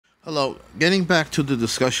Hello, getting back to the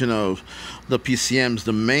discussion of the PCMs,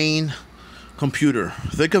 the main computer.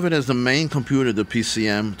 Think of it as the main computer, the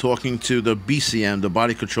PCM, talking to the BCM, the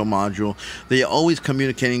body control module. They are always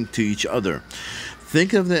communicating to each other.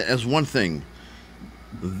 Think of it as one thing.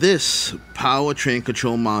 This powertrain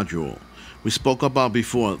control module we spoke about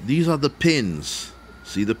before, these are the pins.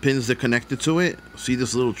 See the pins that are connected to it? See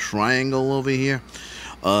this little triangle over here?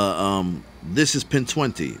 This is pin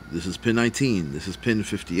 20, this is pin 19, this is pin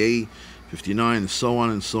 58, 59, and so on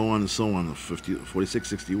and so on and so on, 50, 46,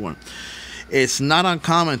 61. It's not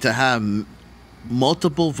uncommon to have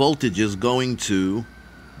multiple voltages going to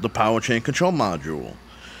the powertrain control module.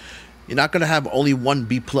 You're not going to have only one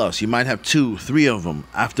B+. You might have 2, 3 of them.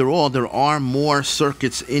 After all, there are more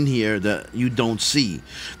circuits in here that you don't see.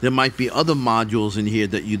 There might be other modules in here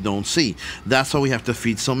that you don't see. That's why we have to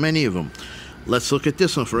feed so many of them. Let's look at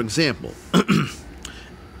this one, for example.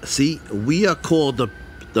 See, we are called the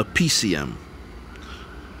PCM.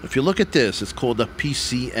 If you look at this, it's called the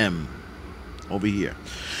PCM over here.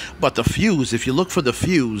 But the fuse, if you look for the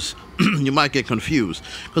fuse, you might get confused.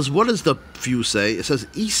 Because what does the fuse say? It says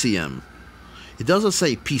ECM. It doesn't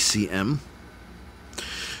say PCM.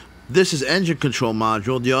 This is engine control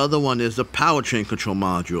module. The other one is the powertrain control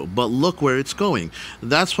module. But look where it's going.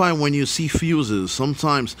 That's why when you see fuses,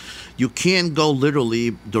 sometimes you can't go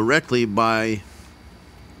literally directly by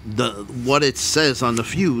what it says on the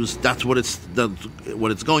fuse. That's what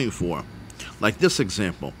it's going for. Like this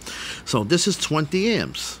example. So this is 20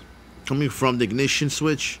 amps coming from the ignition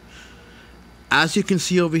switch. As you can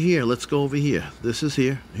see over here, let's go over here. This is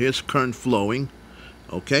here. Here's current flowing.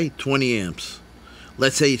 Okay, 20 amps.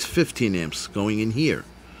 Let's say it's 15 amps going in here.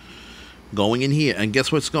 Going in here. And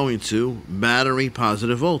guess what's going to? Battery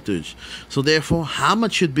positive voltage. So therefore, how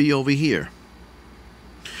much should be over here?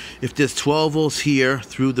 If there's 12 volts here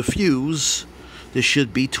through the fuse, there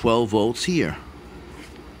should be 12 volts here.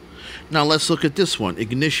 Now let's look at this one.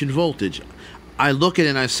 Ignition voltage. I look at it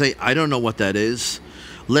and I say, I don't know what that is.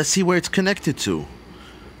 Let's see where it's connected to.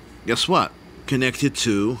 Guess what? Connected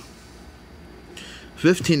to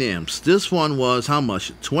 15 amps. This one was how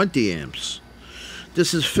much? 20 amps.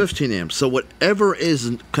 This is 15 amps. So whatever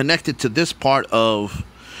is connected to this part of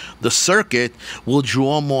the circuit will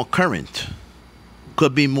draw more current.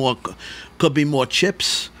 Could be more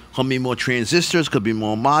chips, could be more transistors, could be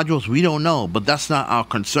more modules. We don't know, but that's not our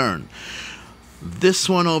concern. This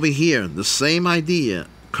one over here, the same idea.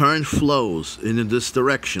 Current flows in this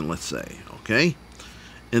direction, let's say, okay?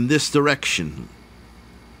 In this direction.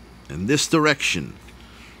 In this direction.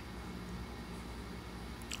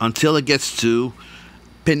 Until it gets to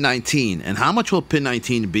pin 19. And how much will pin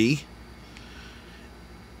 19 be?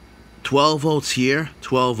 12 volts here,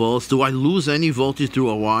 12 volts. Do I lose any voltage through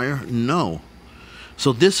a wire? No.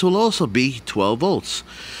 So this will also be 12 volts.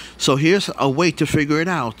 So here's a way to figure it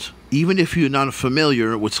out. Even if you're not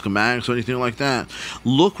familiar with schematics or anything like that,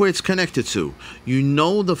 look where it's connected to. You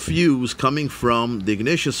know the fuse coming from the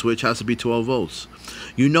ignition switch has to be 12 volts.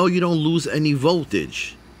 You know you don't lose any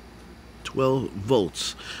voltage. 12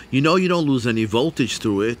 volts. You know you don't lose any voltage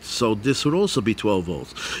through it, so this would also be 12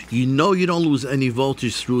 volts. You know you don't lose any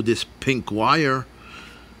voltage through this pink wire,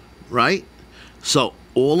 right? So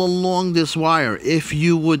all along this wire, if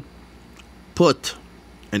you would put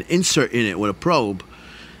an insert in it with a probe,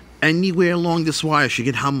 anywhere along this wire should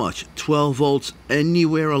get how much? 12 volts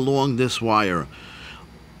anywhere along this wire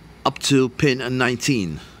up to pin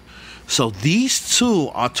 19. So these two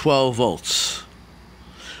are 12 volts.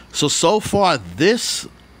 So far this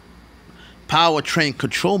powertrain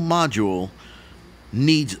control module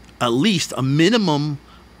needs at least a minimum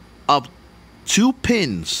of 2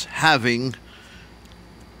 pins having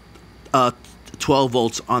 12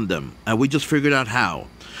 volts on them. And we just figured out how.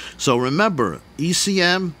 So remember,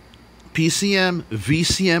 ECM, PCM,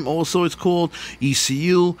 VCM also it's called,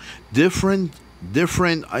 ECU, different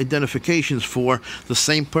identifications for the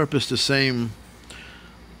same purpose, the same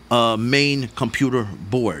main computer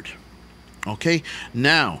board. Okay,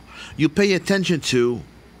 now you pay attention to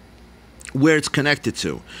where it's connected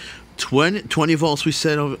to. 20 volts we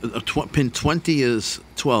said, pin 20 is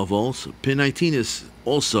 12 volts, pin 19 is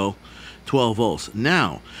also 12 volts.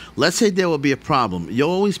 Now, let's say there will be a problem. You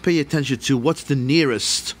always pay attention to what's the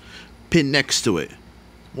nearest pin next to it.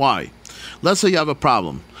 Why? Let's say you have a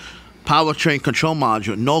problem. Powertrain control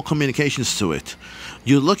module, no communications to it.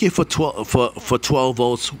 You're looking for 12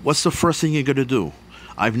 volts. What's the first thing you're going to do?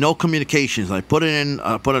 I have no communications. I put it in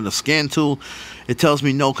a scan tool. It tells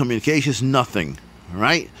me no communications, nothing. All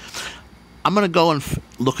right? I'm going to go and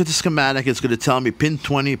look at the schematic. It's going to tell me pin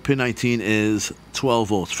 20, pin 19 is 12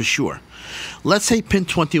 volts for sure. Let's say pin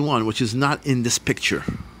 21, which is not in this picture.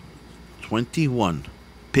 21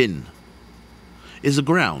 pin is a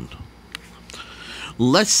ground.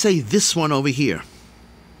 Let's say this one over here.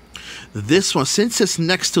 This one, since it's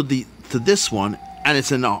next to this one, and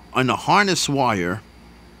it's in a harness wire,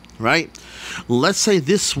 right? Let's say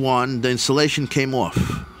this one, the insulation came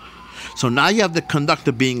off. So now you have the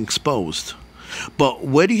conductor being exposed. But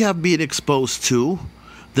where do you have being exposed to?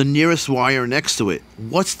 The nearest wire next to it.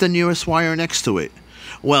 What's the nearest wire next to it?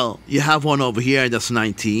 Well, you have one over here that's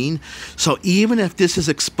 19. So even if this is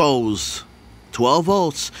exposed 12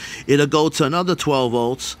 volts, it'll go to another 12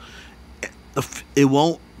 volts. It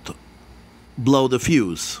won't blow the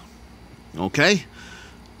fuse. Okay?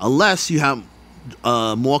 Unless you have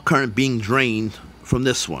more current being drained from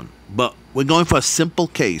this one. But we're going for a simple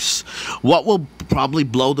case. What will probably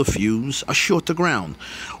blow the fuse? A short to ground.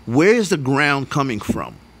 Where is the ground coming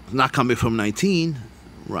from? It's not coming from 19,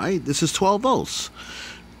 right? This is 12 volts.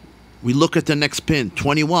 We look at the next pin,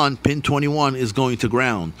 21. Pin 21 is going to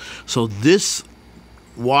ground. So this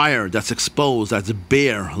wire that's exposed, that's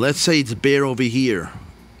bare, let's say it's bare over here.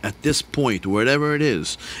 At this point, wherever it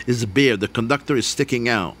is bare. The conductor is sticking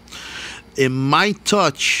out. It might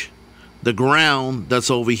touch the ground that's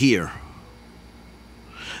over here.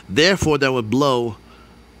 Therefore, that would blow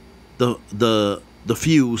the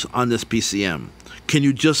fuse on this PCM. Can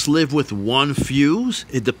you just live with one fuse?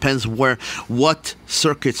 It depends what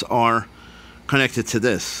circuits are connected to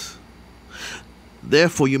this.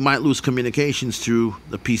 Therefore, you might lose communications through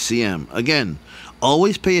the PCM. Again,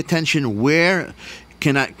 always pay attention. Where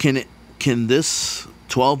can this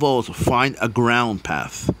 12 volts find a ground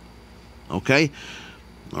path? Okay?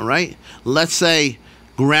 All right? Let's say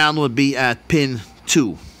ground would be at pin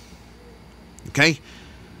 2. Okay?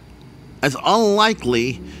 It's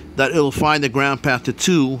unlikely that it'll find the ground path to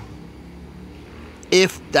 2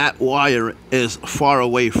 if that wire is far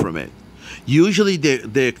away from it. Usually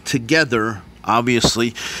they're together.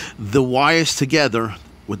 Obviously, the wires together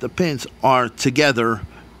with the pins are together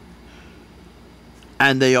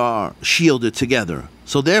and they are shielded together.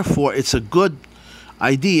 So therefore, it's a good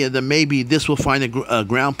idea that maybe this will find a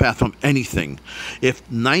ground path from anything. If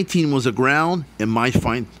 19 was a ground,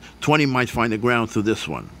 20 might find a ground through this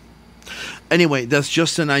one. Anyway, that's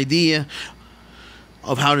just an idea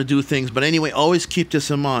of how to do things. But anyway, always keep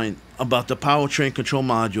this in mind about the powertrain control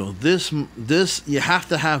module. This you have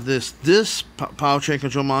to have this powertrain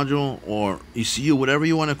control module, or ECU, whatever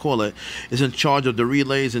you want to call it, is in charge of the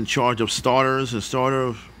relays, in charge of starters and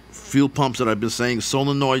starter fuel pumps that I've been saying,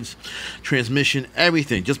 solenoids, transmission,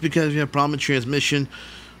 everything. Just because you have a problem with transmission,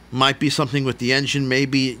 might be something with the engine.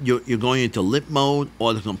 Maybe you're going into limp mode,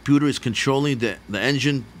 or the computer is controlling the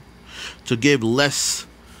engine to give less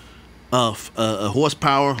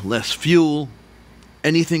horsepower, less fuel.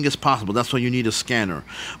 Anything is possible. That's why you need a scanner.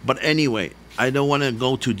 But anyway, I don't want to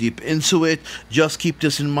go too deep into it. Just keep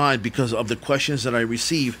this in mind because of the questions that I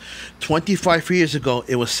received. 25 years ago,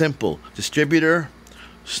 it was simple. Distributor,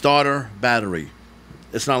 starter, battery.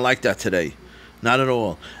 It's not like that today. Not at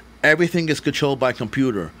all. Everything is controlled by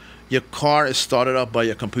computer. Your car is started up by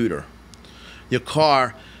your computer. Your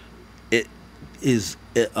car is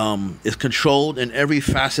controlled in every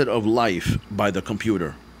facet of life by the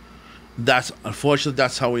computer. Unfortunately,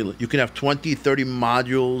 that's how we live. You can have 20, 30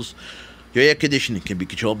 modules. Your air conditioning can be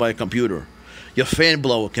controlled by a computer. Your fan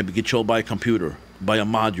blower can be controlled by a computer, by a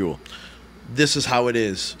module. This is how it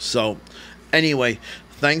is. So, anyway,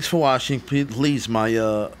 thanks for watching. Please, my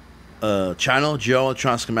channel, Joe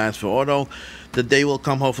Electronic Schematics for Auto. The day will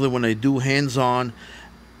come, hopefully, when I do hands-on,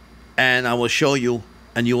 and I will show you,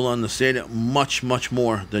 and you will understand it much, much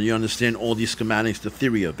more than you understand all these schematics, the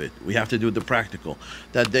theory of it. We have to do the practical.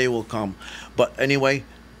 That day will come. But anyway,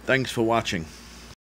 thanks for watching.